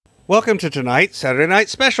Welcome to tonight's Saturday Night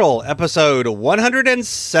Special, episode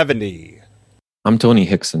 170. I'm Tony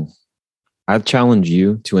Hickson. I challenge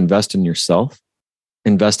you to invest in yourself,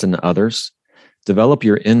 invest in others, develop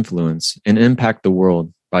your influence, and impact the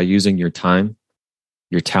world by using your time,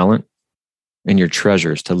 your talent, and your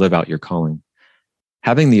treasures to live out your calling.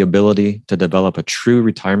 Having the ability to develop a true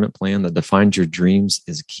retirement plan that defines your dreams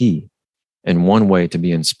is key. And one way to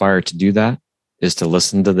be inspired to do that is to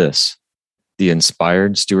listen to this, the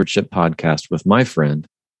Inspired Stewardship Podcast with my friend,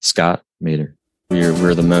 Scott Mader.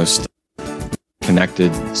 We're the most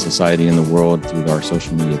connected society in the world through our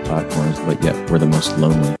social media platforms, but yet we're the most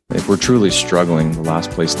lonely. If we're truly struggling, the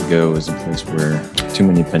last place to go is a place where too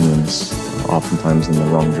many opinions, oftentimes in the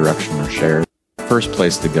wrong direction, are shared. First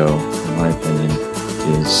place to go, in my opinion,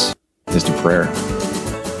 is to prayer.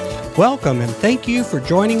 Welcome and thank you for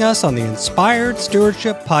joining us on the Inspired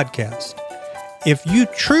Stewardship Podcast. If you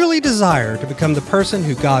truly desire to become the person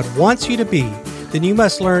who God wants you to be, then you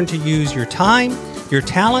must learn to use your time, your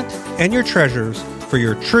talent, and your treasures for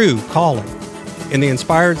your true calling. In the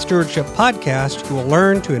Inspired Stewardship Podcast, you will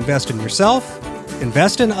learn to invest in yourself,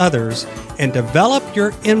 invest in others, and develop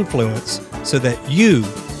your influence so that you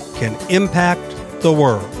can impact the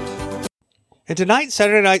world. In tonight's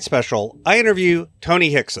Saturday Night Special, I interview Tony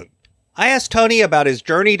Hickson. I asked Tony about his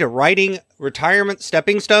journey to writing Retirement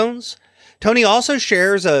Stepping Stones. Tony also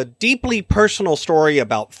shares a deeply personal story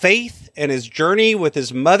about faith and his journey with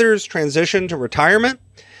his mother's transition to retirement.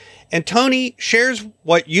 And Tony shares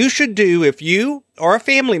what you should do if you or a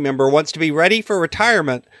family member wants to be ready for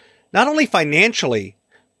retirement, not only financially,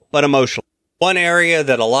 but emotionally. One area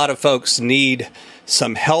that a lot of folks need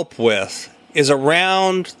some help with is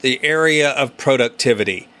around the area of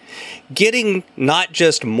productivity. Getting not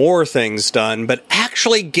just more things done, but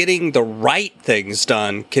actually getting the right things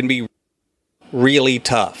done can be really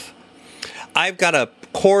tough. I've got a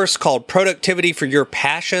course called Productivity for Your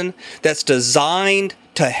Passion that's designed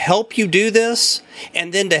to help you do this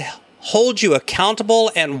and then to hold you accountable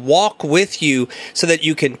and walk with you so that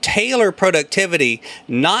you can tailor productivity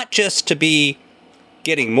not just to be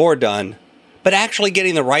getting more done, but actually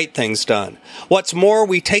getting the right things done. What's more,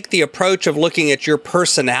 we take the approach of looking at your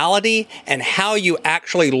personality and how you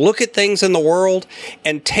actually look at things in the world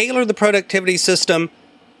and tailor the productivity system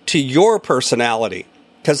to your personality.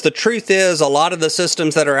 Because the truth is, a lot of the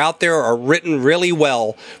systems that are out there are written really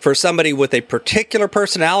well for somebody with a particular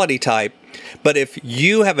personality type. But if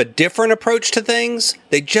you have a different approach to things,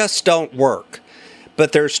 they just don't work.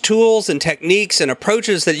 But there's tools and techniques and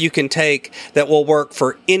approaches that you can take that will work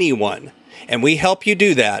for anyone. And we help you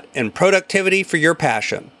do that in Productivity for Your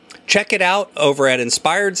Passion. Check it out over at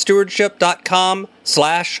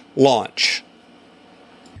inspiredstewardship.com/launch.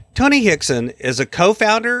 Tony Hickson is a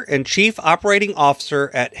co-founder and chief operating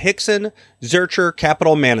officer at Hickson Zurcher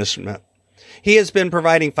Capital Management. He has been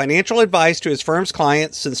providing financial advice to his firm's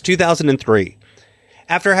clients since 2003.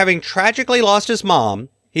 After having tragically lost his mom,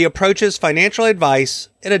 he approaches financial advice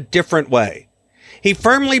in a different way. He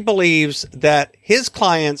firmly believes that his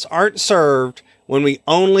clients aren't served when we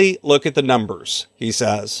only look at the numbers, he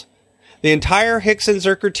says. The entire Hickson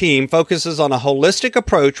Zurcher team focuses on a holistic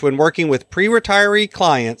approach when working with pre-retiree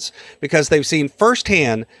clients because they've seen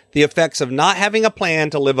firsthand the effects of not having a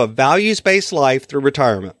plan to live a values-based life through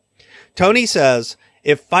retirement. Tony says,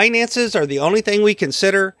 if finances are the only thing we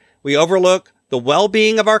consider, we overlook the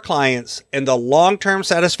well-being of our clients and the long-term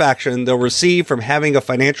satisfaction they'll receive from having a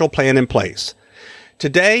financial plan in place.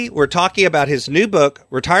 Today, we're talking about his new book,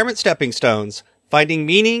 Retirement Stepping Stones, Finding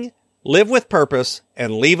Meaning, Live with Purpose,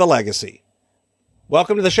 and Leave a Legacy.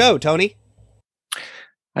 Welcome to the show, Tony.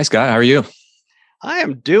 Hi, Scott. How are you? I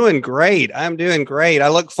am doing great. I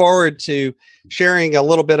look forward to sharing a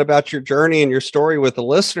little bit about your journey and your story with the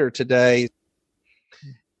listener today.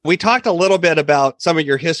 We talked a little bit about some of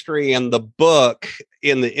your history in the book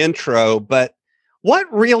in the intro, but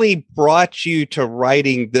what really brought you to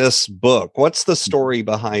writing this book? What's the story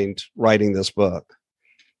behind writing this book?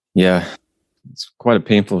 Yeah. It's quite a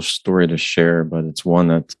painful story to share, but it's one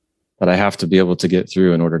that I have to be able to get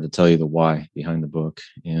through in order to tell you the why behind the book.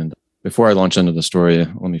 And before I launch into the story,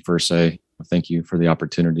 let me first say thank you for the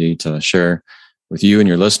opportunity to share with you and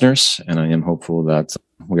your listeners. And I am hopeful that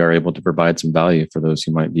we are able to provide some value for those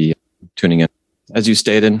who might be tuning in. As you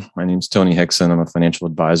stated, my name is Tony Hickson. I'm a financial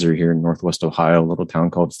advisor here in Northwest Ohio, a little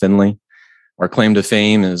town called Findlay. Our claim to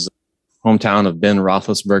fame is hometown of Ben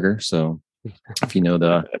Roethlisberger. So if you know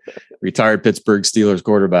the retired Pittsburgh Steelers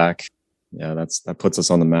quarterback, yeah, that puts us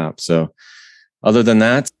on the map. So other than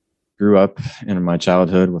that, grew up in my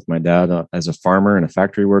childhood with my dad as a farmer and a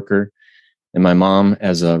factory worker, and my mom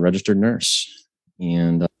as a registered nurse.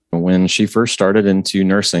 And when she first started into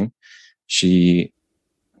nursing, She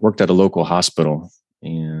worked at a local hospital,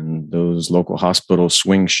 and those local hospital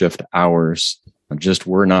swing shift hours just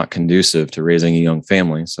were not conducive to raising a young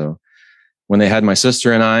family. So when they had my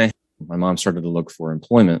sister and I, my mom started to look for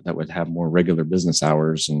employment that would have more regular business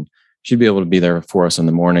hours, and she'd be able to be there for us in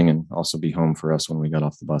the morning and also be home for us when we got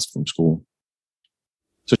off the bus from school.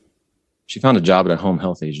 So she found a job at a home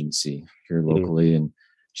health agency here locally, and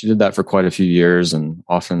she did that for quite a few years. And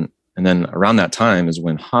then around that time is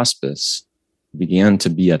when hospice began to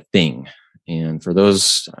be a thing. And for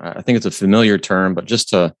those, I think it's a familiar term, but just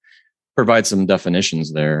to provide some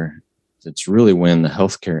definitions there, it's really when the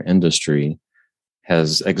healthcare industry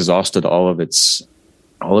has exhausted all of its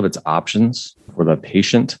options for the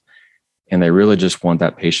patient, and they really just want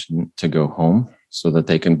that patient to go home so that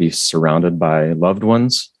they can be surrounded by loved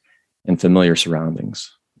ones and familiar surroundings.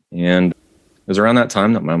 And it was around that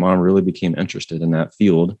time that my mom really became interested in that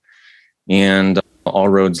field, and all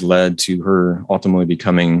roads led to her ultimately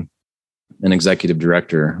becoming an executive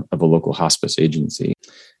director of a local hospice agency.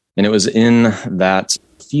 And it was in that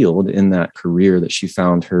field, in that career, that she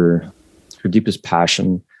found her deepest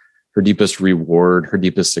passion, her deepest reward, her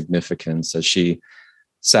deepest significance as she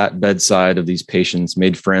sat bedside of these patients,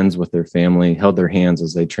 made friends with their family, held their hands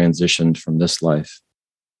as they transitioned from this life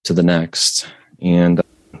to the next. And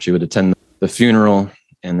she would attend the funeral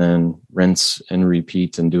and then rinse and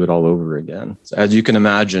repeat and do it all over again. So as you can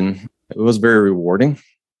imagine, it was very rewarding,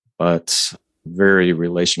 but very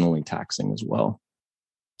relationally taxing as well.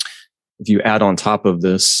 If you add on top of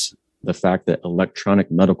this the fact that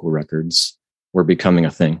electronic medical records were becoming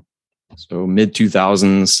a thing. So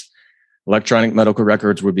mid-2000s, electronic medical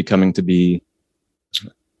records were becoming to be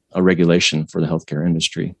a regulation for the healthcare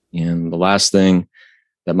industry. And the last thing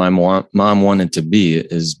that my mom wanted to be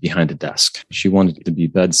is behind a desk. She wanted to be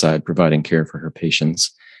bedside, providing care for her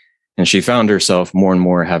patients. And she found herself more and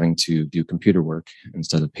more having to do computer work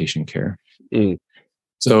instead of patient care.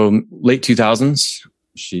 So late 2000s,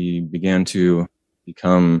 she began to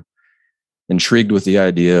become intrigued with the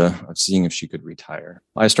idea of seeing if she could retire.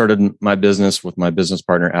 I started my business with my business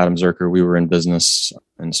partner, Adam Zerker. We were in business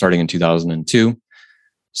and starting in 2002.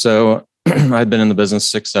 So I'd been in the business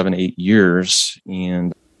 6, 7, 8 years.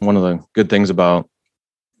 And one of the good things about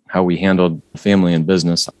how we handled family and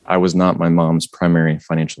business, I was not my mom's primary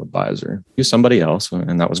financial advisor. She was somebody else,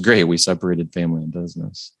 and that was great. We separated family and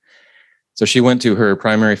business. So she went to her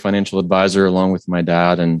primary financial advisor along with my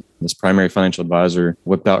dad, and this primary financial advisor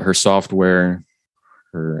whipped out her software,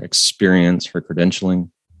 her experience, her credentialing,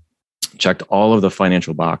 checked all of the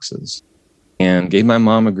financial boxes, and gave my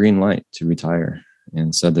mom a green light to retire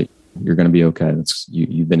and said that you're going to be okay.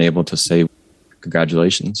 You've been able to save.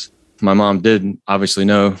 Congratulations. My mom did obviously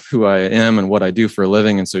know who I am and what I do for a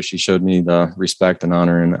living, and so she showed me the respect and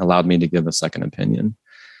honor and allowed me to give a second opinion.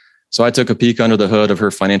 So I took a peek under the hood of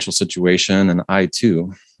her financial situation, and I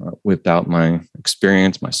too whipped out my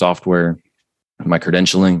experience, my software, my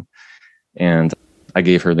credentialing, and I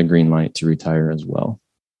gave her the green light to retire as well.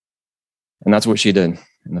 And that's what she did.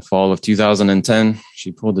 In the fall of 2010,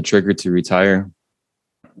 she pulled the trigger to retire.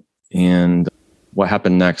 And what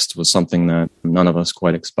happened next was something that none of us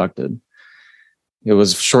quite expected. It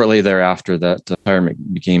was shortly thereafter that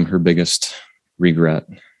retirement became her biggest regret.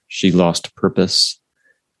 She lost purpose.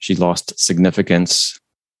 She lost significance.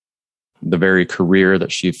 The very career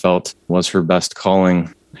that she felt was her best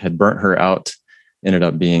calling had burnt her out, ended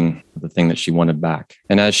up being the thing that she wanted back.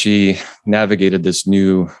 And as she navigated this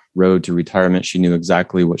new road to retirement, she knew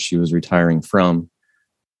exactly what she was retiring from,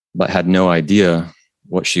 but had no idea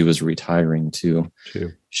what she was retiring to.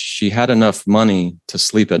 True. She had enough money to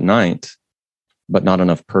sleep at night, but not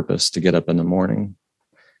enough purpose to get up in the morning.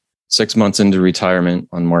 6 months into retirement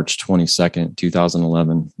on March 22nd,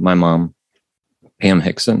 2011, my mom, Pam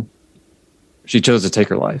Hickson, she chose to take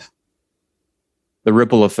her life. The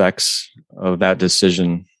ripple effects of that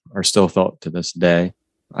decision are still felt to this day.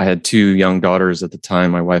 I had 2 young daughters at the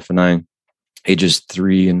time, my wife and I, ages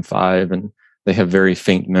 3 and 5, and they have very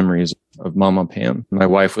faint memories of Mama Pam. My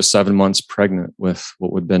wife was 7 months pregnant with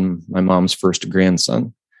what would have been my mom's first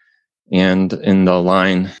grandson. And in the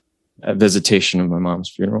line at visitation of my mom's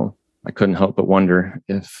funeral, I couldn't help but wonder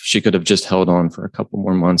if she could have just held on for a couple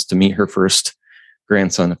more months to meet her first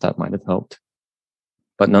grandson, if that might have helped.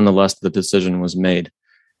 But nonetheless, the decision was made.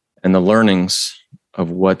 And the learnings of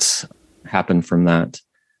what happened from that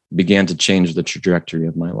began to change the trajectory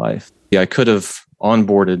of my life. I could have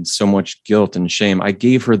onboarded so much guilt and shame. I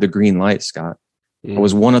gave her the green light, Scott. I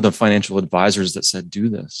was one of the financial advisors that said, do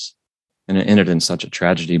this. And it ended in such a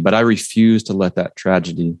tragedy. But I refused to let that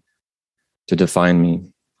tragedy to define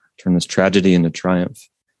me, turn this tragedy into triumph.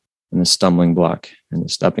 and the stumbling block and the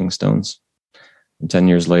stepping stones. And 10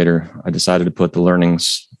 years later, I decided to put the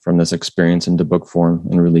learnings from this experience into book form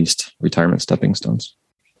and released Retirement Stepping Stones.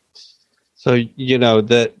 So,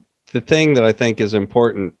 that the thing that I think is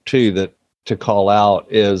important too, that to call out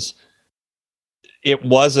is it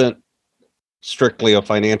wasn't strictly a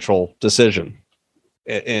financial decision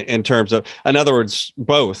in terms of, in other words,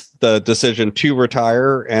 both the decision to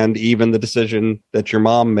retire and even the decision that your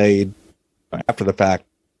mom made after the fact.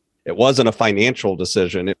 It wasn't a financial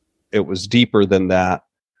decision. It was deeper than that.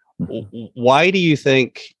 Why do you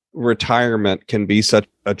think retirement can be such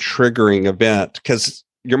a triggering event? Because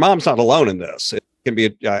your mom's not alone in this. It can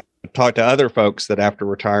be, I talked to other folks that after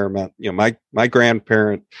retirement, my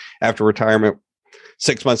grandparent after retirement,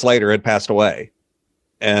 6 months later had passed away.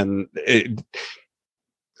 And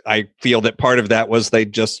I feel that part of that was I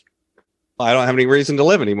don't have any reason to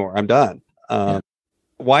live anymore. I'm done.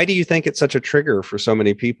 Why do you think it's such a trigger for so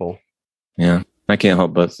many people? Yeah, I can't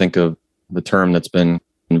help but think of the term that's been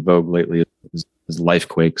in vogue lately is life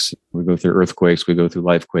quakes. We go through earthquakes, we go through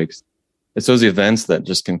life quakes. It's those events that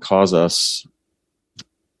just can cause us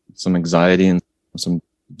some anxiety and some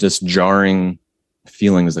just jarring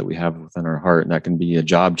feelings that we have within our heart. That can be a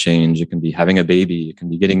job change. It can be having a baby. It can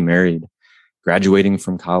be getting married, graduating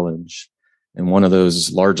from college. And one of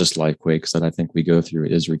those largest life quakes that I think we go through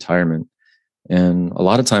is retirement. And a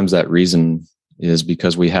lot of times that reason is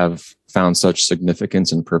because we have found such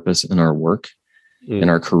significance and purpose in our work, in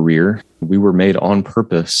our career. We were made on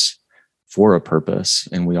purpose for a purpose,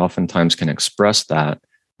 and we oftentimes can express that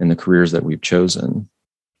in the careers that we've chosen.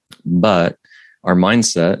 But our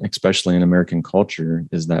mindset, especially in American culture,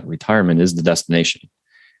 is that retirement is the destination.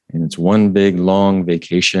 And it's one big long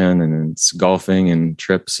vacation, and it's golfing and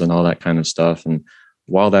trips and all that kind of stuff. And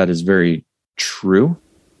while that is very true,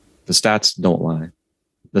 the stats don't lie.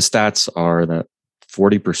 The stats are that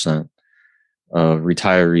 40% of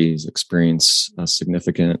retirees experience a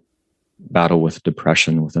significant battle with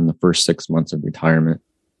depression within the first 6 months of retirement.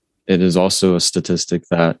 It is also a statistic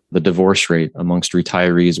that the divorce rate amongst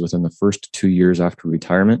retirees within the first 2 years after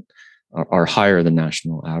retirement are higher than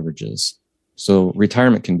national averages. So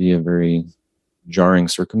retirement can be a very jarring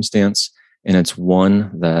circumstance, and it's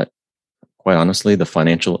one that, quite honestly, the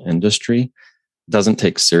financial industry doesn't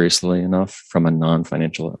take seriously enough from a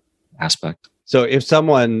non-financial aspect. So if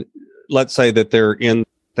someone, let's say that they're in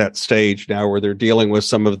that stage now where they're dealing with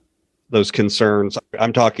some of those concerns,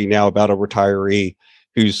 I'm talking now about a retiree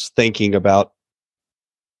who's thinking about,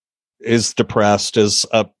 is depressed,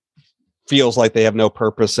 feels like they have no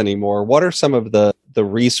purpose anymore. What are some of the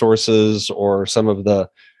resources or some of the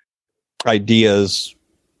ideas?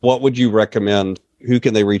 What would you recommend? Who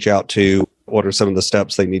can they reach out to? What are some of the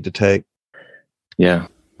steps they need to take? Yeah.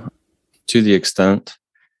 To the extent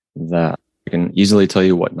that I can easily tell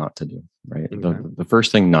you what not to do, right? Okay. The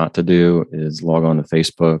first thing not to do is log on to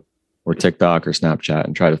Facebook or TikTok or Snapchat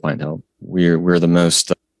and try to find help. We're the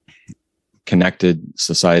most connected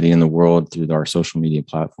society in the world through our social media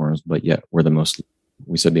platforms, but yet we're the most,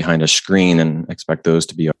 we sit behind a screen and expect those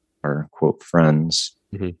to be our quote friends.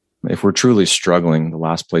 Mm-hmm. If we're truly struggling, the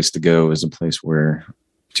last place to go is a place where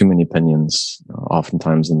too many opinions,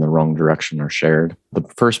 oftentimes in the wrong direction, are shared. The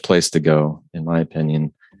first place to go, in my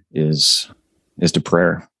opinion, is to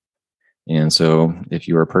prayer. And so if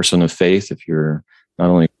you're a person of faith, if you're not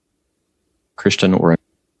only Christian or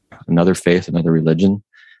another faith, another religion,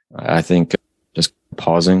 I think just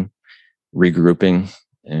pausing, regrouping,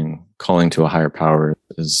 and calling to a higher power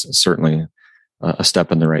is certainly a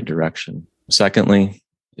step in the right direction. Secondly,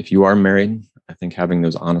 if you are married, I think having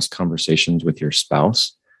those honest conversations with your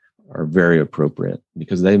spouse are very appropriate,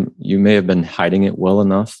 because you may have been hiding it well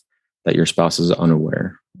enough that your spouse is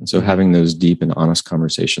unaware. And so having those deep and honest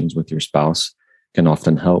conversations with your spouse can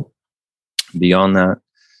often help. Beyond that,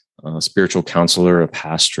 a spiritual counselor, a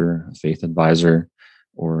pastor, a faith advisor,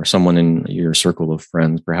 or someone in your circle of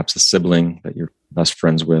friends, perhaps a sibling that you're best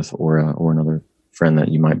friends with, or another friend that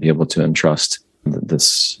you might be able to entrust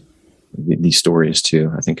these stories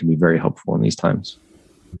to, I think can be very helpful in these times.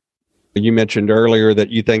 You mentioned earlier that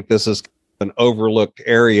you think this is an overlooked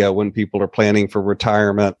area when people are planning for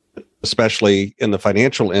retirement, especially in the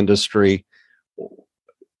financial industry.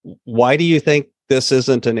 Why do you think this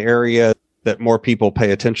isn't an area that more people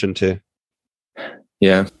pay attention to?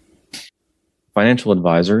 Yeah. Financial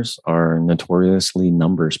advisors are notoriously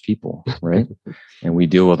numbers people, right? And we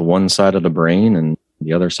deal with one side of the brain and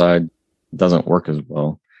the other side doesn't work as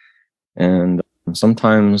well. And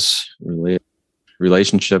sometimes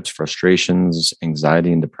relationships, frustrations,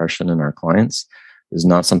 anxiety, and depression in our clients is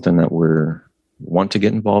not something that we want to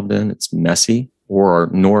get involved in. It's messy,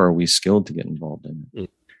 nor are we skilled to get involved in it.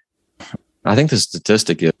 I think the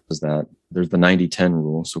statistic is that there's the 90-10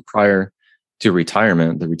 rule. So prior to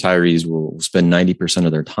retirement, the retirees will spend 90%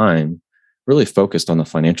 of their time really focused on the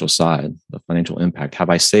financial side, the financial impact. Have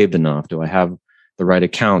I saved enough? Do I have the right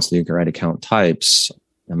accounts, the right account types?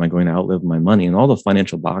 Am I going to outlive my money? And all the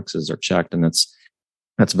financial boxes are checked, and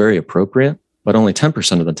that's very appropriate. But only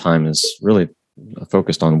 10% of the time is really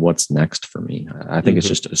focused on what's next for me. I think it's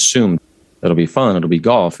just assumed it'll be fun, it'll be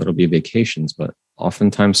golf, it'll be vacations, but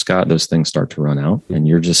oftentimes, Scott, those things start to run out, and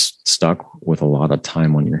you're just stuck with a lot of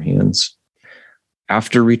time on your hands.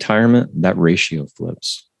 After retirement, that ratio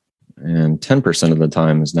flips, and 10% of the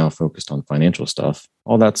time is now focused on financial stuff.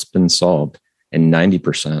 All that's been solved. And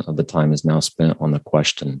 90% of the time is now spent on the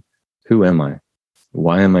question, who am I?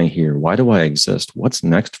 Why am I here? Why do I exist? What's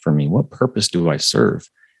next for me? What purpose do I serve?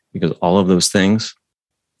 Because all of those things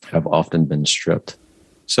have often been stripped.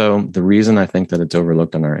 So the reason I think that it's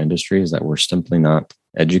overlooked in our industry is that we're simply not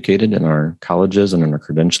educated in our colleges and in our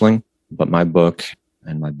credentialing. But my book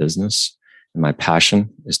and my business and my passion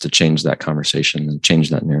is to change that conversation and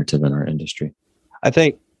change that narrative in our industry. I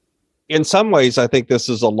think in some ways, I think this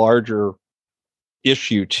is a larger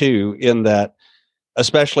issue too, in that,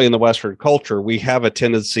 especially in the Western culture, we have a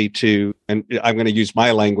tendency to, and I'm going to use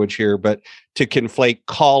my language here, but to conflate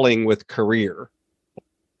calling with career,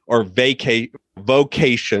 or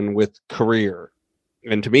vocation with career.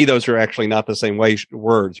 And to me, those are actually not the same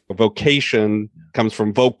words. Vocation comes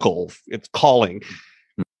from vocal, it's calling.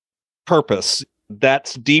 Purpose,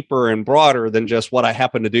 that's deeper and broader than just what I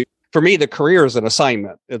happen to do. For me, the career is an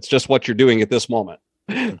assignment. It's just what you're doing at this moment.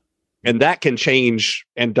 And that can change,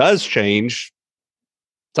 and does change,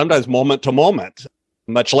 sometimes moment to moment,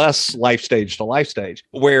 much less life stage to life stage.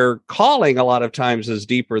 Where calling a lot of times is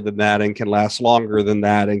deeper than that and can last longer than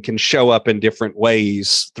that and can show up in different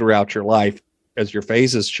ways throughout your life as your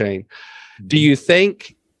phases change. Do you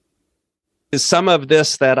think, is some of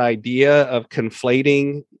this that idea of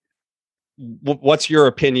conflating? What's your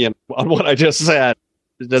opinion on what I just said?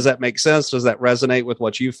 Does that make sense? Does that resonate with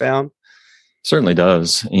what you found? Certainly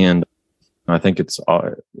does. And I think it's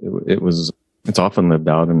often lived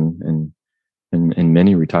out in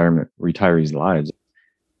many retirees' lives.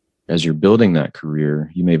 As you're building that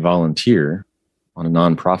career, you may volunteer on a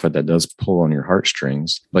nonprofit that does pull on your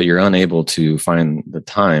heartstrings, but you're unable to find the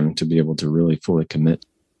time to be able to really fully commit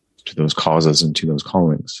to those causes and to those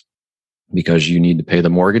callings, because you need to pay the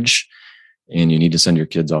mortgage and you need to send your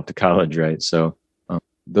kids off to college, right? So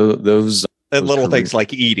those little things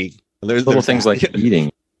like eating. There's little things like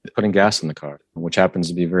eating, putting gas in the car, which happens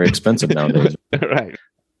to be very expensive nowadays. Right.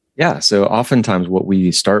 Yeah. So oftentimes what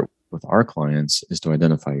we start with our clients is to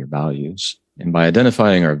identify your values. And by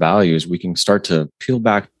identifying our values, we can start to peel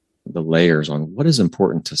back the layers on what is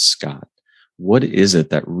important to Scott. What is it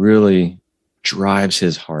that really drives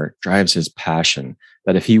his heart, drives his passion,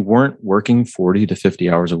 that if he weren't working 40 to 50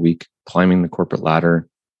 hours a week, climbing the corporate ladder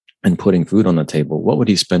and putting food on the table, what would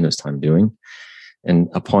he spend his time doing? And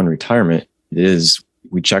upon retirement,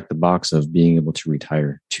 we check the box of being able to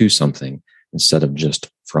retire to something instead of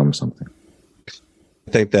just from something.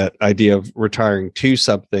 I think that idea of retiring to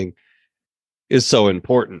something is so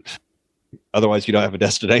important. Otherwise, you don't have a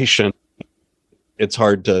destination. It's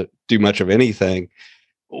hard to do much of anything.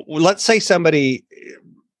 Let's say somebody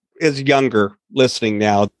is younger, listening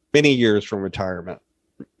now, many years from retirement.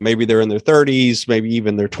 Maybe they're in their 30s, maybe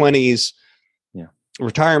even their 20s. Yeah.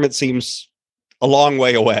 Retirement seems a long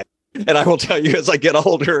way away. And I will tell you, as I get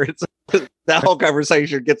older, that whole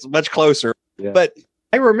conversation gets much closer. Yeah. But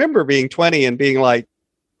I remember being 20 and being like,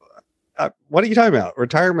 what are you talking about?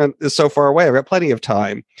 Retirement is so far away. I've got plenty of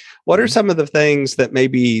time. What are some of the things that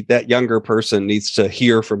maybe that younger person needs to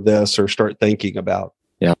hear from this or start thinking about?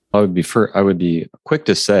 Yeah, I would be quick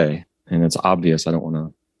to say, and it's obvious, I don't want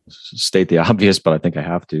to state the obvious, but I think I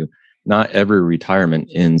have to. Not every retirement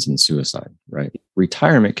ends in suicide, right?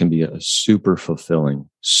 Retirement can be a super fulfilling,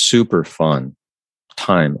 super fun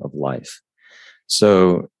time of life.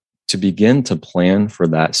 So to begin to plan for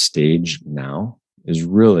that stage now is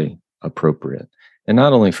really appropriate. And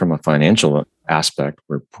not only from a financial aspect,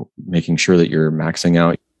 we're making sure that you're maxing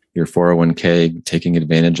out your 401k, taking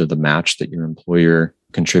advantage of the match that your employer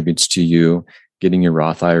contributes to you, getting your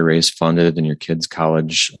Roth IRAs funded and your kids'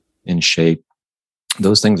 college in shape.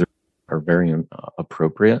 Those things are very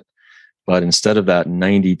appropriate. But instead of that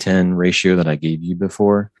 90-10 ratio that I gave you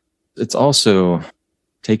before, it's also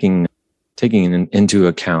taking into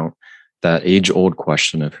account that age-old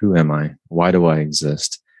question of who am I? Why do I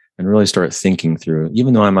exist? And really start thinking through,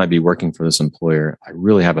 even though I might be working for this employer, I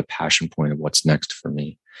really have a passion point of what's next for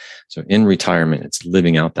me. So in retirement, it's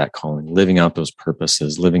living out that calling, living out those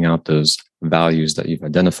purposes, living out those values that you've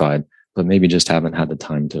identified, but maybe just haven't had the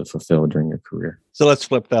time to fulfill during your career. So let's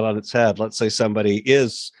flip that on its head. Let's say somebody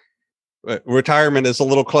is retirement is a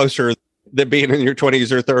little closer than being in your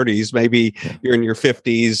 20s or 30s. Maybe you're in your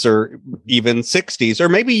 50s or even 60s, or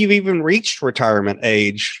maybe you've even reached retirement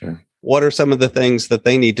age. Sure. What are some of the things that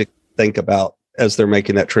they need to think about as they're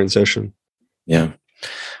making that transition? Yeah.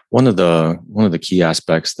 One of the key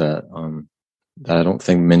aspects that I don't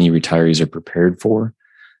think many retirees are prepared for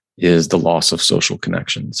is the loss of social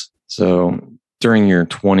connections. So during your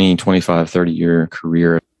 20, 25, 30 year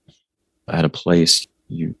career at a place,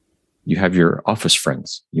 you have your office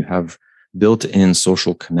friends, you have built-in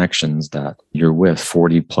social connections that you're with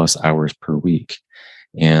 40 plus hours per week.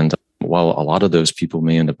 And while a lot of those people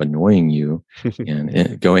may end up annoying you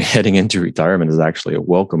and heading into retirement is actually a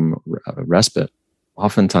welcome respite.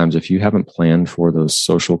 Oftentimes, if you haven't planned for those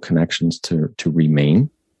social connections to remain,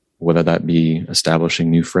 whether that be establishing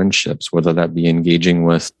new friendships, whether that be engaging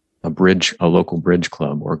with a local bridge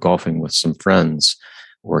club, or golfing with some friends,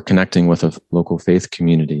 or connecting with a local faith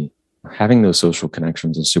community, having those social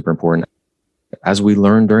connections is super important. As we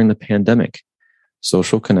learned during the pandemic,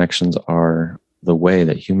 social connections are the way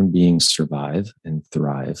that human beings survive and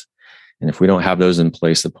thrive. And if we don't have those in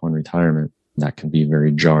place upon retirement, that can be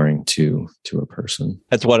very jarring to a person.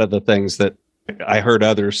 That's one of the things that I heard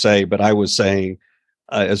others say, but I was saying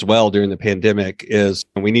as well during the pandemic, is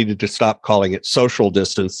we needed to stop calling it social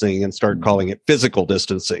distancing and start calling it physical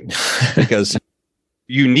distancing, because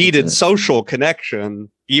you needed social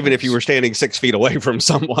connection, even if you were standing 6 feet away from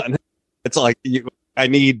someone. It's like, I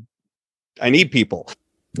need people.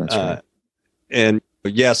 That's right. And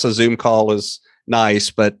yes, a Zoom call is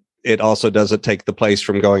nice, but it also doesn't take the place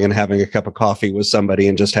from going and having a cup of coffee with somebody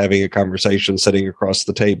and just having a conversation sitting across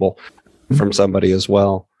the table from somebody as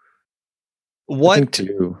well. I think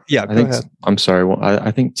too. Yeah, go ahead. I'm sorry. Well,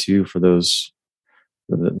 I think too, for the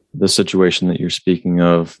situation that you're speaking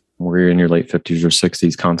of, where you're in your late 50s or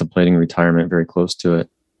 60s, contemplating retirement, very close to it,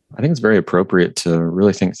 I think it's very appropriate to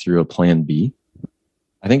really think through a plan B.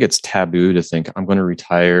 I think it's taboo to think, I'm going to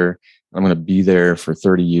retire, I'm going to be there for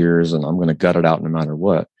 30 years, and I'm going to gut it out no matter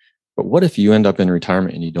what. But what if you end up in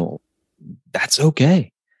retirement and you don't? That's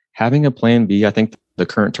okay. Having a plan B, I think the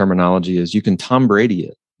current terminology is you can Tom Brady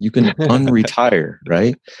it. You can unretire,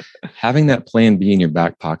 right? Having that plan B in your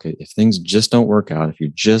back pocket, if things just don't work out, if you're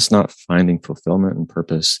just not finding fulfillment and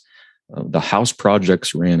purpose, the house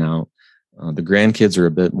projects ran out, the grandkids are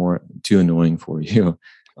a bit more too annoying for you.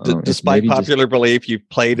 Despite popular belief, you've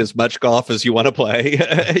played as much golf as you want to play.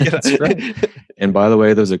 That's right. And by the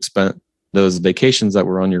way, those vacations that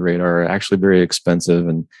were on your radar are actually very expensive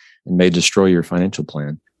and may destroy your financial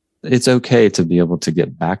plan. It's okay to be able to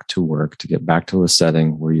get back to work, to get back to a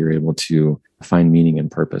setting where you're able to find meaning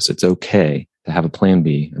and purpose. It's okay to have a plan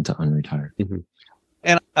B and to unretire. Mm-hmm.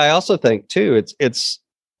 And I also think too,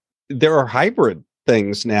 there are hybrid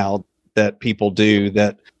things now that people do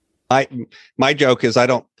that my joke is I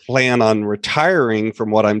don't plan on retiring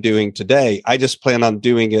from what I'm doing today. I just plan on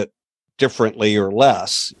doing it differently or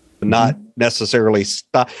less, not necessarily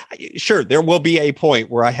stop. Sure, there will be a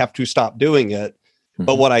point where I have to stop doing it.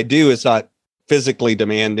 But what I do is not physically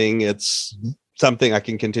demanding. It's something I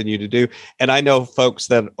can continue to do. And I know folks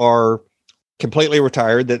that are completely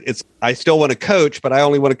retired that I still want to coach, but I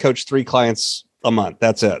only want to coach 3 clients a month.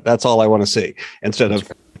 That's it. That's all I want to see, instead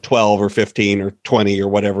of 12 or 15 or 20 or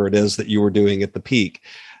whatever it is that you were doing at the peak.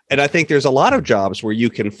 And I think there's a lot of jobs where you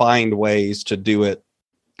can find ways to do it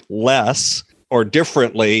less or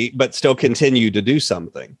differently, but still continue to do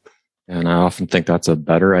something. And I often think that's a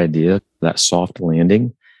better idea, that soft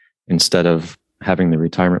landing, instead of having the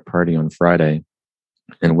retirement party on Friday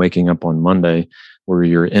and waking up on Monday where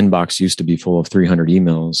your inbox used to be full of 300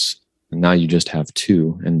 emails. And now you just have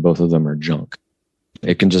 2 and both of them are junk.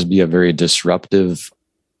 It can just be a very disruptive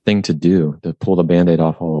thing to do, to pull the Band-Aid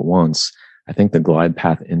off all at once. I think the glide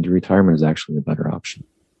path into retirement is actually a better option.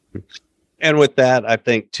 And with that, I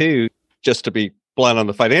think too, just to be blunt on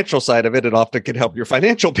the financial side of it, it often can help your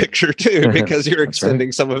financial picture too, because you're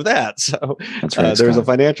extending some of that. So there's a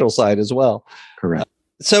financial side as well. Correct.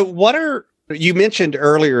 So you mentioned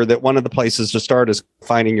earlier that one of the places to start is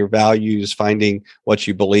finding your values, finding what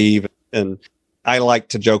you believe. And I like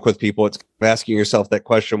to joke with people, it's asking yourself that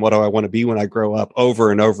question, what do I want to be when I grow up,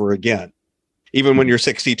 over and over again? Even when you're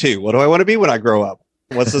 62, what do I want to be when I grow up?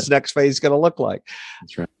 What's this next phase going to look like?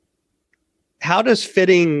 That's right. How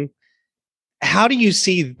do you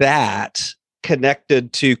see that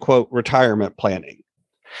connected to, quote, retirement planning?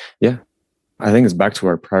 Yeah, I think it's back to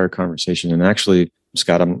our prior conversation. And actually,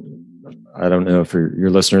 Scott, I don't know if your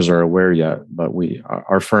listeners are aware yet, but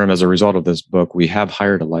our firm, as a result of this book, we have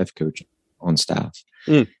hired a life coach on staff.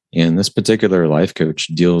 And this particular life coach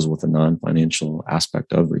deals with the non-financial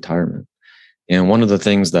aspect of retirement. And one of the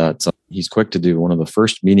things that he's quick to do, one of the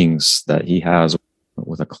first meetings that he has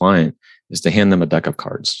with a client is to hand them a deck of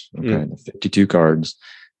cards. Okay. The 52 cards.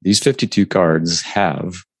 These 52 cards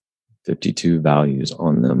have 52 values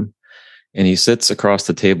on them. And he sits across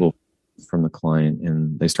the table from the client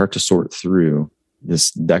and they start to sort through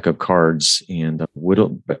this deck of cards and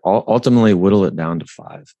ultimately whittle it down to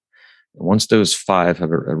 5. And once those 5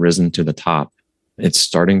 have arisen to the top, it's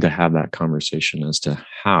starting to have that conversation as to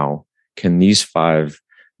how can these 5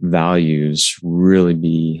 values really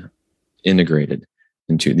be integrated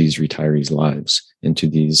into these retirees' lives, into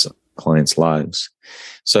these clients' lives.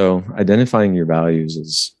 So identifying your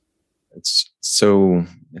values it's so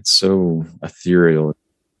ethereal.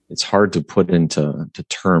 It's hard to put into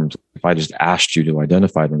terms. If I just asked you to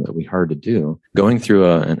identify them, that would be hard to do. Going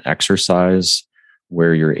through an exercise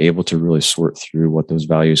where you're able to really sort through what those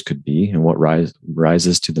values could be and what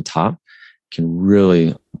rises to the top can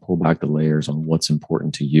really pull back the layers on what's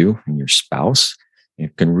important to you and your spouse.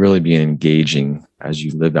 It can really be engaging as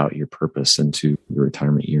you live out your purpose into your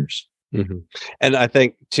retirement years. Mm-hmm. And I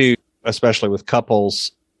think too, especially with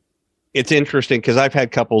couples, it's interesting because I've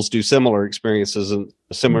had couples do similar experiences and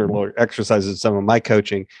similar exercises in some of my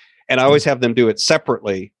coaching, and I always have them do it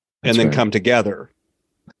separately and then come together.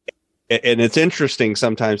 And it's interesting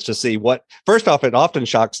sometimes to see first off, it often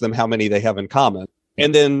shocks them how many they have in common.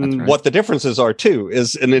 And then what the differences are too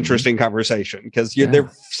is an interesting conversation because they're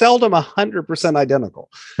seldom 100% identical.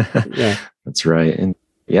 Yeah, that's right. And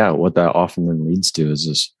what that often then leads to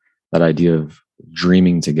is that idea of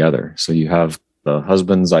dreaming together. So you have the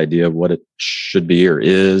husband's idea of what it should be or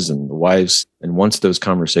is, and the wife's. And once those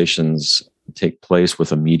conversations take place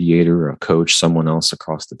with a mediator or a coach, someone else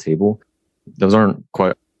across the table, those aren't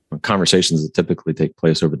quite conversations that typically take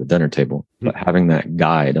place over the dinner table. But having that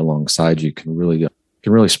guide alongside you can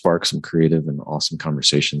really spark some creative and awesome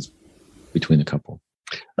conversations between the couple.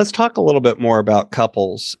 Let's talk a little bit more about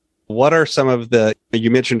couples. What are some of you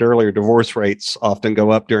mentioned earlier, divorce rates often go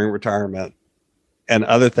up during retirement and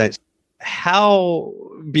other things. How,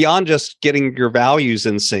 beyond just getting your values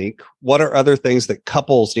in sync, what are other things that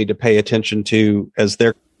couples need to pay attention to as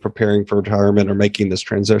they're preparing for retirement or making this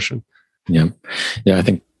transition? Yeah. I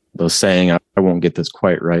think the saying, I won't get this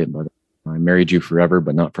quite right, but I married you forever,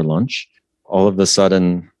 but not for lunch. All of a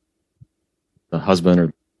sudden, the husband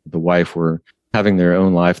or the wife were having their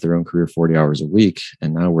own life, their own career, 40 hours a week.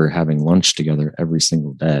 And now we're having lunch together every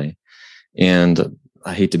single day. And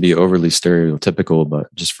I hate to be overly stereotypical,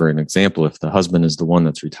 but just for an example, if the husband is the one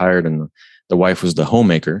that's retired and the wife was the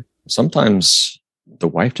homemaker, sometimes the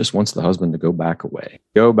wife just wants the husband to go back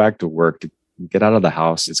to work, to get out of the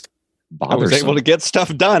house. It's bothersome. I was able to get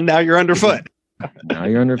stuff done. Now you're underfoot. Now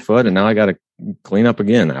you're underfoot, and now I got to clean up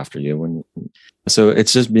again after you. So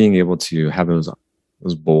it's just being able to have those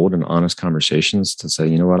bold and honest conversations to say,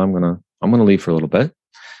 you know what, I'm gonna leave for a little bit.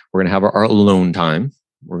 We're gonna have our alone time.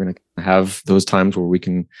 We're going to have those times where we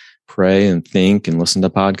can pray and think and listen to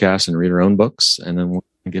podcasts and read our own books. And then we'll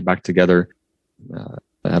get back together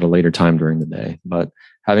at a later time during the day. But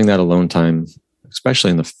having that alone time,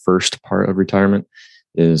 especially in the first part of retirement,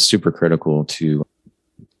 is super critical to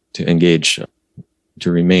engage,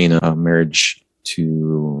 to remain a marriage,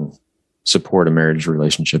 to support a marriage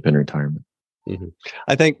relationship in retirement. Mm-hmm.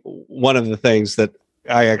 I think one of the things that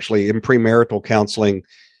I actually, in premarital counseling,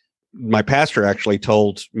 my pastor actually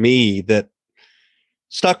told me that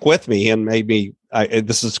stuck with me and made me,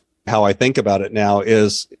 this is how I think about it now,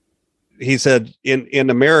 is he said, in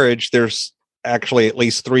a marriage, there's actually at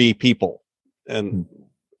least 3 people, and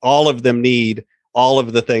all of them need all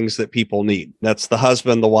of the things that people need. That's the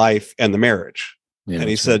husband, the wife, and the marriage. Yeah, and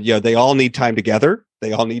he said, they all need time together.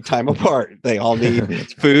 They all need time apart. They all need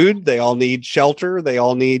food. They all need shelter. They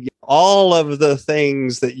all need all of the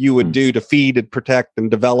things that you would do to feed and protect and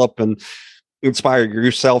develop and inspire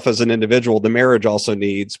yourself as an individual. The marriage also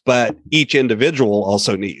needs, but each individual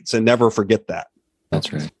also needs, and never forget that.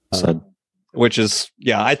 That's right. Which is,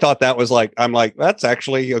 I thought that was I'm like, that's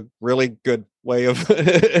actually a really good way of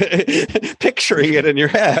picturing it in your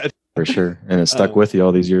head. For sure. And it stuck with you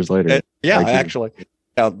all these years later. Actually.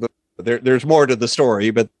 There's more to the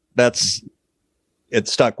story, but it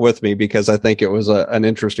stuck with me because I think it was an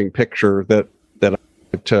interesting picture that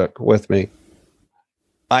I took with me.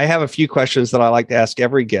 I have a few questions that I like to ask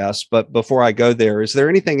every guest, but before I go there, is there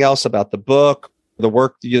anything else about the book, the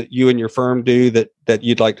work you and your firm do that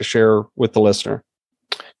you'd like to share with the listener?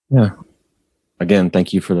 Yeah. Again,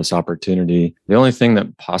 thank you for this opportunity. The only thing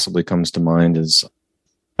that possibly comes to mind is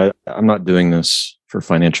I'm not doing this for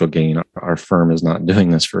financial gain. Our firm is not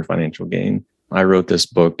doing this for financial gain. I wrote this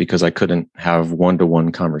book because I couldn't have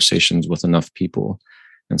one-to-one conversations with enough people.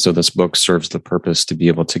 And so this book serves the purpose to be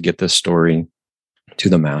able to get this story to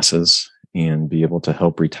the masses and be able to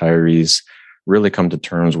help retirees really come to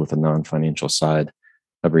terms with the non-financial side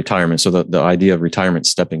of retirement. So the idea of retirement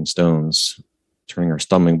stepping stones, turning our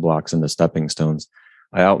stumbling blocks into stepping stones,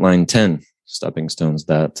 I outlined 10 stepping stones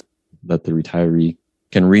that the retiree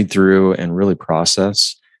can read through and really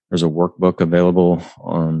process. There's a workbook available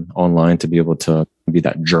online to be able to be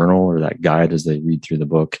that journal or that guide as they read through the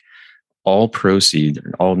book. All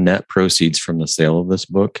net proceeds from the sale of this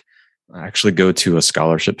book actually go to a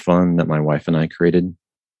scholarship fund that my wife and I created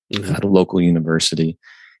at a local university.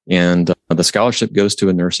 And the scholarship goes to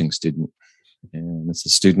a nursing student. And it's a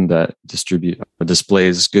student that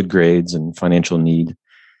displays good grades and financial need.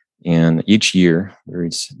 And each year,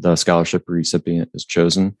 the scholarship recipient is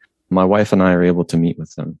chosen. My wife and I are able to meet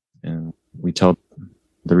with them. And we tell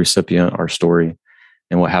the recipient our story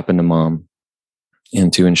and what happened to mom.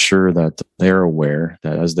 And to ensure that they're aware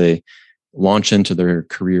that as they launch into their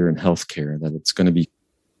career in healthcare, that it's going to be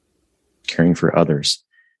caring for others.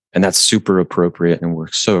 And that's super appropriate. And we're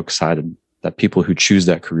so excited that people who choose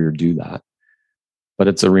that career do that. But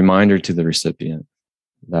it's a reminder to the recipient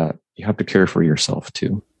that you have to care for yourself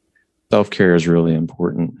too. Self-care is really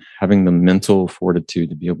important. Having the mental fortitude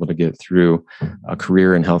to be able to get through a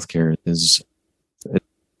career in healthcare is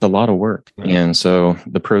a lot of work. And so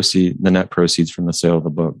the net proceeds from the sale of the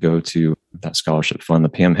book go to that scholarship fund, the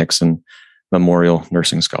Pam Hickson Memorial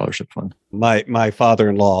Nursing Scholarship Fund. My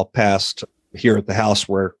father-in-law passed here at the house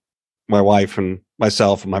where my wife and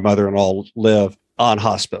myself and my mother-in-law live on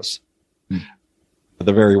hospice.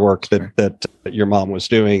 The very work that your mom was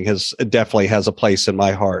doing definitely has a place in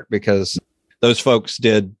my heart, because those folks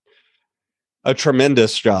did a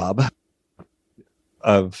tremendous job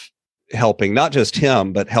of helping not just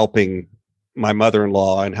him, but helping my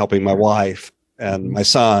mother-in-law and helping my wife and my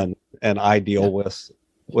son, and I deal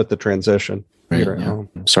with the transition here at home.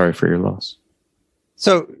 I'm sorry for your loss.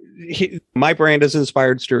 So my brand is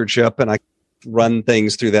Inspired Stewardship, and I run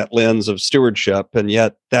things through that lens of stewardship. And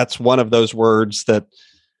yet that's one of those words that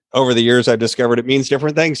over the years I've discovered it means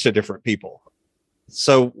different things to different people.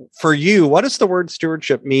 So for you, what does the word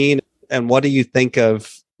stewardship mean? And what do you think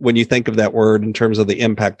of when you think of that word in terms of the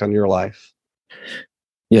impact on your life?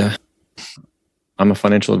 Yeah. I'm a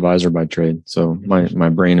financial advisor by trade. So my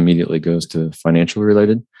brain immediately goes to financial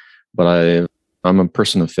related, but I'm a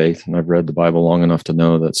person of faith, and I've read the Bible long enough to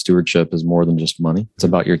know that stewardship is more than just money. It's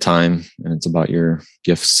about your time, and it's about your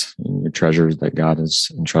gifts and your treasures that God has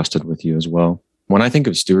entrusted with you as well. When I think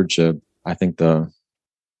of stewardship, I think of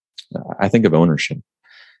ownership.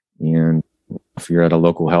 And if you're at a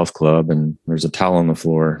local health club and there's a towel on the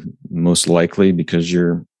floor, most likely because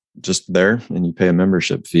you're just there and you pay a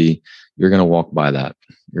membership fee, you're going to walk by that.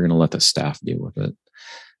 You're going to let the staff deal with it.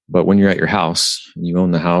 But when you're at your house, you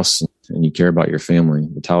own the house and you care about your family,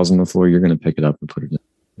 the towel's on the floor, you're going to pick it up and put it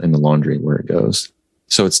in the laundry where it goes.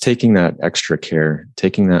 So it's taking that extra care,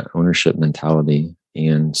 taking that ownership mentality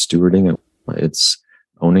and stewarding it. It's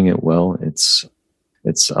owning it well. It's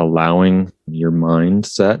allowing your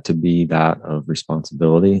mindset to be that of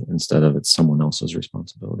responsibility instead of it's someone else's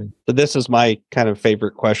responsibility. So this is my kind of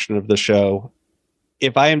favorite question of the show.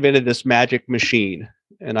 If I invented this magic machine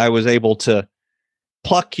and I was able to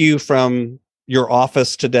pluck you from your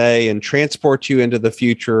office today and transport you into the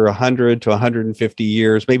future 100 to 150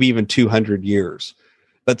 years, maybe even 200 years,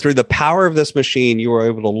 but through the power of this machine, you were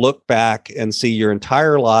able to look back and see your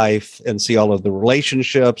entire life and see all of the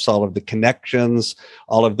relationships, all of the connections,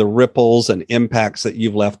 all of the ripples and impacts that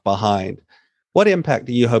you've left behind. What impact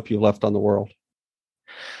do you hope you left on the world?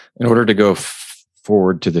 In order to go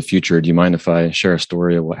forward to the future, do you mind if I share a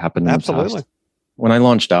story of what happened in the past? When I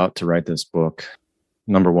launched out to write this book,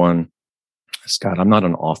 number one, Scott, I'm not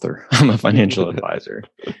an author. I'm a financial advisor.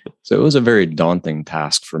 So it was a very daunting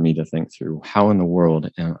task for me to think through how in the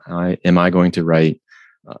world am I going to write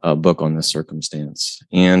a book on this circumstance?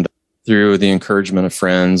 And through the encouragement of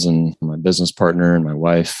friends and my business partner and my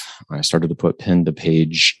wife, I started to put pen to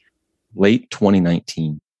page late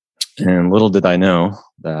 2019. And little did I know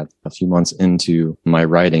that a few months into my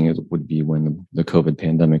writing, it would be when the COVID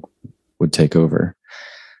pandemic would take over.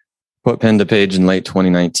 Put pen to page in late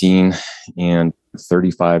 2019, and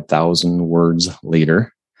 35,000 words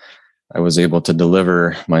later, I was able to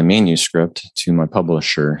deliver my manuscript to my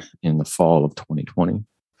publisher in the fall of 2020.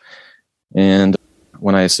 And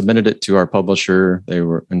when I submitted it to our publisher, they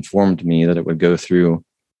informed me that it would go through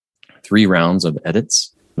 3 rounds of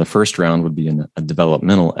edits. The first round would be a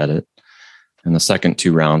developmental edit, and the second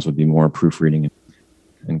 2 rounds would be more proofreading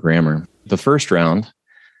and grammar. The first round,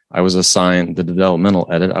 I was assigned the developmental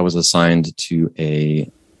edit. I was assigned to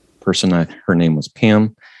a person. Her name was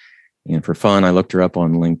Pam. And for fun, I looked her up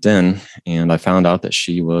on LinkedIn and I found out that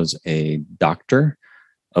she was a doctor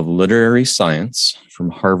of literary science from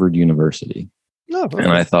Harvard University. Oh, okay.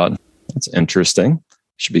 And I thought, that's interesting.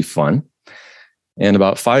 Should be fun. And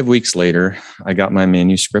about 5 weeks later, I got my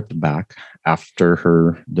manuscript back after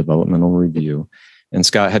her developmental review. And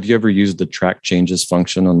Scott, have you ever used the track changes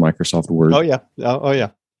function on Microsoft Word? Oh, yeah. Oh, yeah.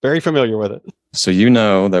 Very familiar with it. So you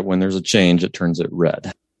know that when there's a change, it turns it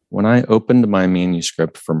red. When I opened my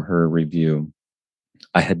manuscript from her review,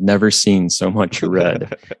 I had never seen so much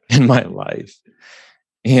red in my life.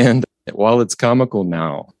 And while it's comical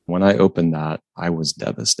now, when I opened that, I was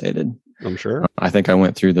devastated. I'm sure. I think I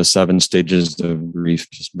went through the 7 stages of grief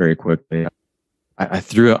just very quickly. I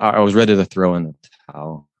was ready to throw in the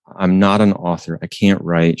towel. I'm not an author. I can't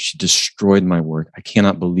write. She destroyed my work. I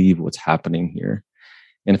cannot believe what's happening here.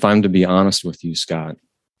 And if I'm to be honest with you, Scott,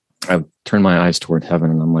 I turned my eyes toward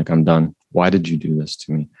heaven and I'm like, I'm done. Why did you do this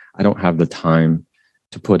to me? I don't have the time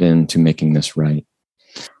to put into making this right.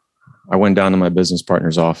 I went down to my business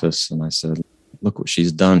partner's office and I said, look what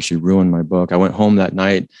she's done. She ruined my book. I went home that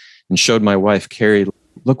night and showed my wife, Carrie,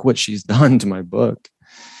 look what she's done to my book.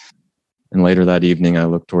 And later that evening, I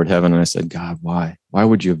looked toward heaven and I said, God, why? Why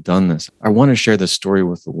would you have done this? I want to share this story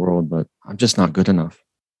with the world, but I'm just not good enough.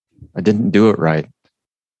 I didn't do it right.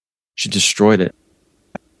 She destroyed it.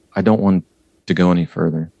 I don't want to go any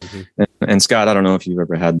further. Mm-hmm. And Scott, I don't know if you've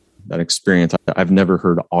ever had that experience. I've never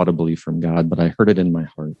heard audibly from God, but I heard it in my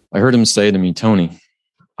heart. I heard him say to me, Tony,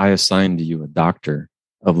 I assigned to you a doctor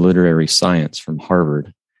of literary science from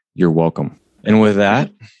Harvard. You're welcome. And with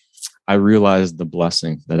that, I realized the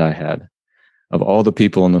blessing that I had. Of all the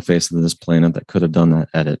people on the face of this planet that could have done that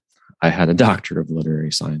edit, I had a doctor of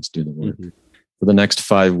literary science do the work. Mm-hmm. For the next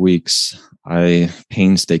 5 weeks, I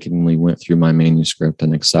painstakingly went through my manuscript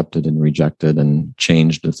and accepted and rejected and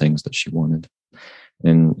changed the things that she wanted.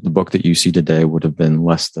 And the book that you see today would have been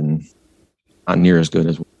not near as good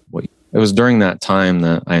as what. It was during that time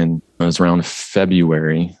that it was around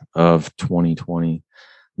February of 2020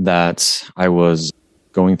 that I was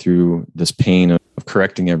going through this pain of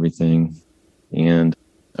correcting everything. And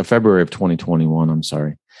February of 2021,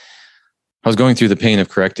 I was going through the pain of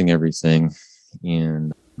correcting everything.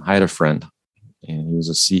 And I had a friend, and he was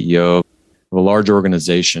a CEO of a large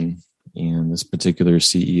organization. And this particular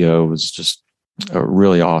CEO was just a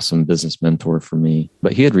really awesome business mentor for me.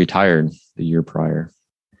 But he had retired the year prior.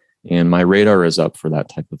 And my radar is up for that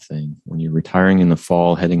type of thing. When you're retiring in the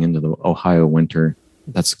fall, heading into the Ohio winter,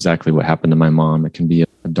 that's exactly what happened to my mom. It can be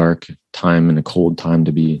a dark time and a cold time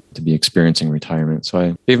to be experiencing retirement. So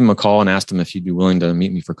I gave him a call and asked him if he'd be willing to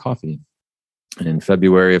meet me for coffee. And in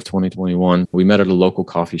February of 2021, we met at a local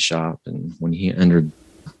coffee shop. And when he entered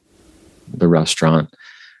the restaurant,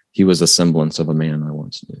 he was a semblance of a man I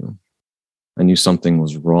once knew. I knew something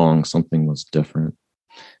was wrong, something was different.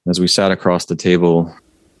 And as we sat across the table,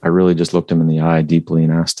 I really just looked him in the eye deeply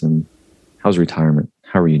and asked him, how's retirement?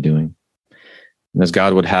 How are you doing? And as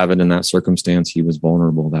God would have it in that circumstance, he was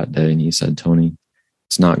vulnerable that day. And he said, Tony,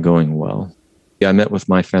 it's not going well. I met with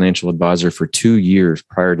my financial advisor for 2 years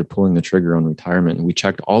prior to pulling the trigger on retirement. And we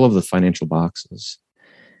checked all of the financial boxes.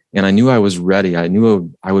 And I knew I was ready. I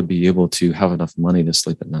knew I would be able to have enough money to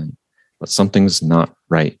sleep at night. But something's not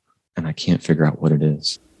right. And I can't figure out what it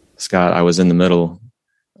is. Scott, I was in the middle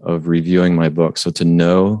of reviewing my book. So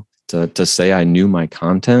to say I knew my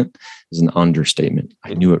content is an understatement.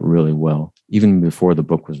 I knew it really well, even before the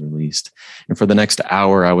book was released. And for the next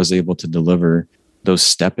hour, I was able to deliver those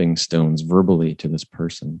stepping stones verbally to this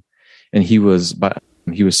person. And he was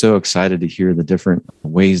so excited to hear the different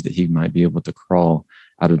ways that he might be able to crawl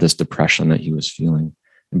out of this depression that he was feeling.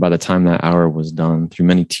 And by the time that hour was done, through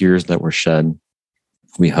many tears that were shed,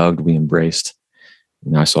 we hugged, we embraced.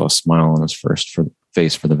 And I saw a smile on his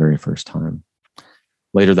face for the very first time.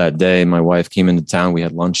 Later that day, my wife came into town. We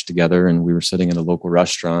had lunch together and we were sitting at a local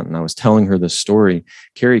restaurant and I was telling her this story.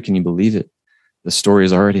 Carrie, can you believe it? The story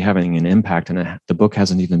is already having an impact and the book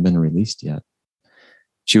hasn't even been released yet.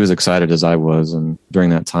 She was excited as I was. And during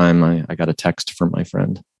that time, I got a text from my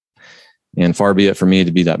friend. And far be it for me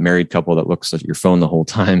to be that married couple that looks at your phone the whole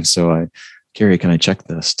time. So Carrie, can I check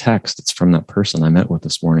this text? It's from that person I met with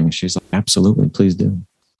this morning. She's like, absolutely, please do.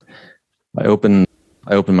 I opened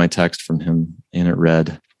my text from him and it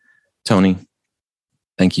read, Tony,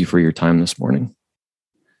 thank you for your time this morning.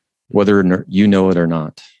 Whether you know it or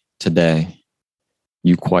not, today,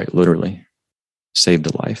 you quite literally saved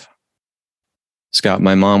a life. Scott,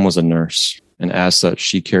 my mom was a nurse, and as such,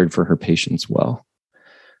 she cared for her patients well.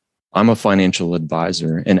 I'm a financial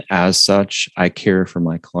advisor, and as such, I care for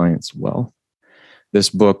my clients well. This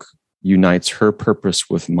book unites her purpose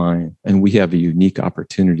with mine, and we have a unique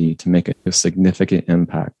opportunity to make a significant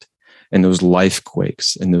impact in those life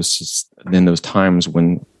quakes, in those times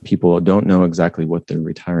when people don't know exactly what they're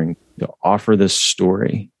retiring, to offer this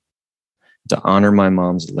story, to honor my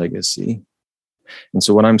mom's legacy. And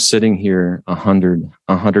so when I'm sitting here 100,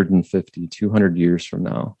 150, 200 years from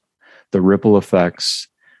now, the ripple effects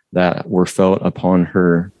that were felt upon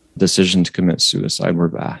her decision to commit suicide were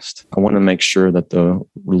vast. I want to make sure that the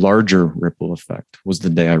larger ripple effect was the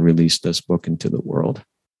day I released this book into the world.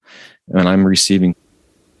 And I'm receiving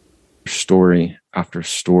story after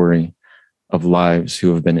story of lives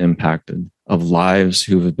who have been impacted, of lives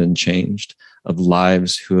who have been changed, of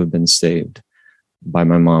lives who have been saved by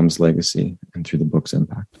my mom's legacy and through the book's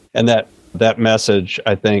impact. And that message,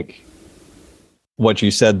 I think what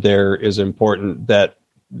you said there is important, that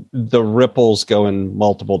the ripples go in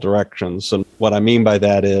multiple directions. And what I mean by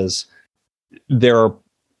that is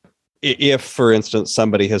if, for instance,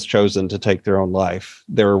 somebody has chosen to take their own life,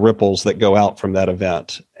 there are ripples that go out from that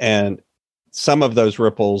event. And some of those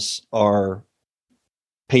ripples are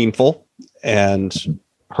painful and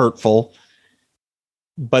hurtful,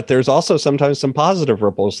 but there's also sometimes some positive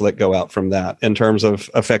ripples that go out from that in terms of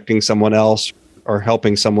affecting someone else or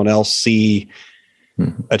helping someone else see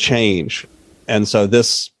a change. And so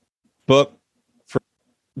this book,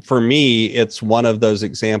 for me, it's one of those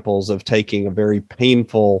examples of taking a very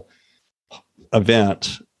painful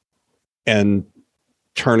event and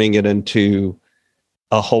turning it into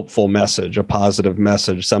a hopeful message, a positive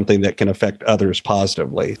message, something that can affect others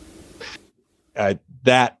positively.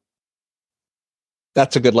 That's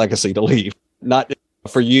a good legacy to leave, not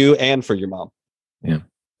for you and for your mom. Yeah.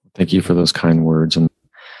 Thank you for those kind words. And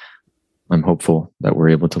I'm hopeful that we're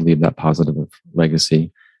able to leave that positive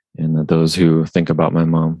legacy, and that those who think about my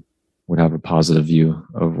mom would have a positive view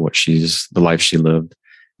of the life she lived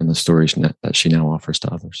and the stories that she now offers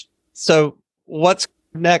to others. So what's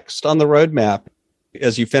next on the roadmap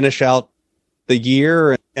as you finish out the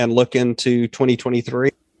year and look into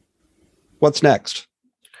 2023? What's next?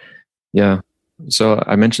 Yeah. So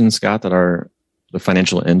I mentioned, Scott, that the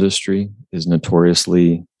financial industry is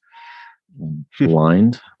notoriously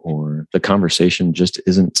blind, or the conversation just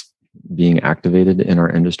isn't being activated in our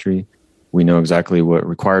industry. We know exactly what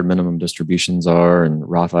required minimum distributions are and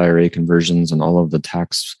Roth IRA conversions and all of the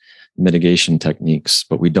tax mitigation techniques,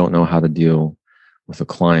 but we don't know how to deal with a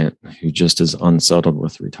client who just is unsettled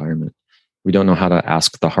with retirement. We don't know how to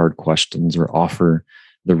ask the hard questions or offer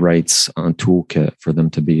the rights toolkit for them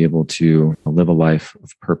to be able to live a life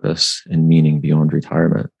of purpose and meaning beyond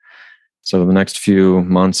retirement. So the next few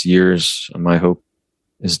months, years, my hope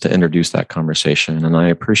is to introduce that conversation. And I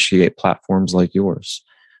appreciate platforms like yours,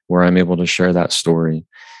 where I'm able to share that story.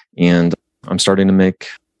 And I'm starting to make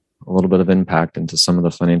a little bit of impact into some of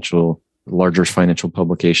the larger financial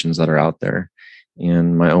publications that are out there.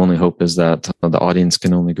 And my only hope is that the audience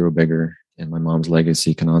can only grow bigger and my mom's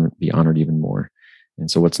legacy can be honored even more.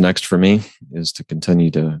 And so what's next for me is to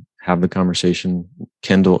continue to have the conversation,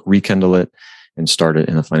 rekindle it, and start it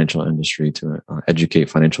in the financial industry to educate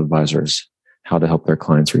financial advisors how to help their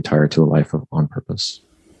clients retire to a life on purpose.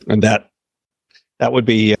 And that would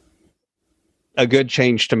be a good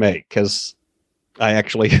change to make, because I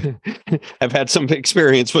actually have had some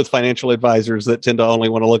experience with financial advisors that tend to only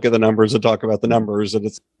want to look at the numbers and talk about the numbers. And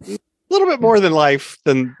it's a little bit more than life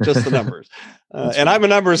than just the numbers. And I'm a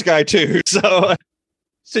numbers guy too.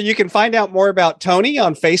 So you can find out more about Tony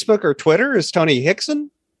on Facebook or Twitter as Tony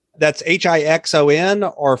Hickson. That's Hixon,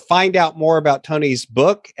 or find out more about Tony's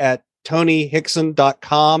book at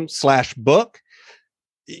tonyhickson.com/book.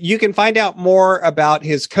 You can find out more about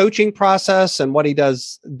his coaching process and what he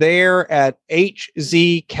does there at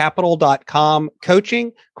hzcapital.com coaching.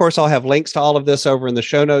 Of course, I'll have links to all of this over in the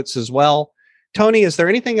show notes as well. Tony, is there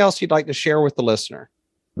anything else you'd like to share with the listener?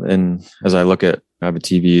 And as I have a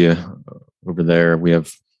TV over there, we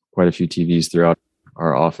have quite a few TVs throughout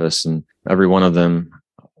our office, and every one of them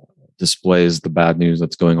displays the bad news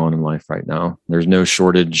that's going on in life right now. There's no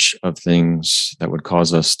shortage of things that would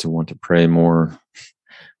cause us to want to pray more,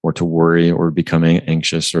 or to worry, or become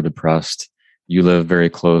anxious or depressed. You live very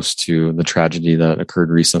close to the tragedy that occurred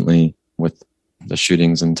recently with the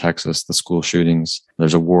shootings in Texas, the school shootings.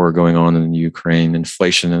 There's a war going on in Ukraine.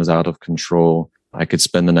 Inflation is out of control. I could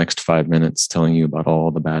spend the next 5 minutes telling you about all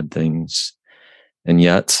the bad things. And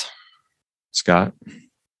yet, Scott,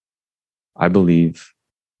 I believe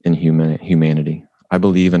in humanity. I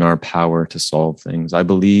believe in our power to solve things. I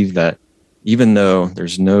believe that even though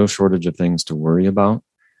there's no shortage of things to worry about,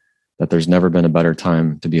 that there's never been a better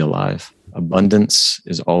time to be alive. Abundance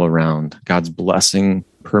is all around. God's blessing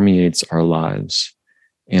permeates our lives.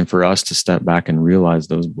 And for us to step back and realize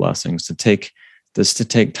those blessings, to take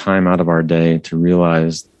time out of our day to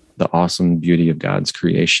realize the awesome beauty of God's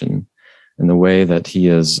creation and the way that He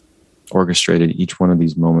has orchestrated each one of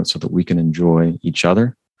these moments so that we can enjoy each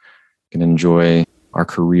other, can enjoy our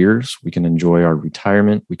careers, we can enjoy our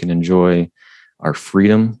retirement, we can enjoy our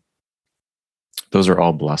freedom. Those are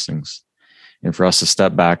all blessings. And for us to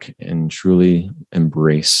step back and truly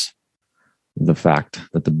embrace the fact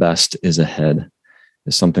that the best is ahead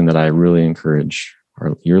is something that I really encourage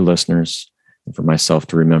your listeners and for myself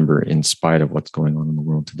to remember in spite of what's going on in the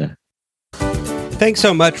world today. Thanks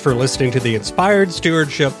so much for listening to the Inspired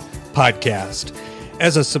Stewardship Podcast.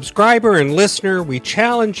 As a subscriber and listener, we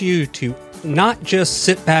challenge you to not just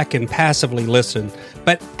sit back and passively listen,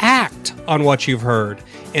 but act on what you've heard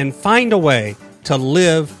and find a way to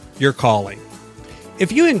live your calling.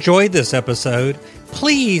 If you enjoyed this episode,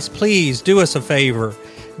 please do us a favor.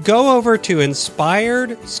 Go over to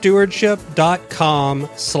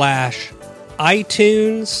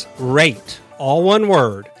inspiredstewardship.com/iTunes rate, all one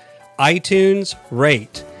word, iTunes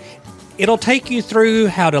rate. It'll take you through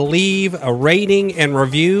how to leave a rating and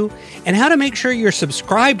review and how to make sure you're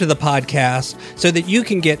subscribed to the podcast so that you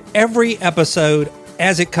can get every episode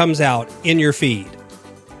as it comes out in your feed.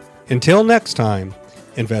 Until next time,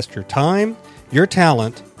 invest your time, your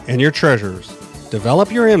talent, and your treasures.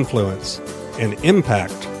 Develop your influence and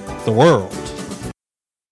impact the world.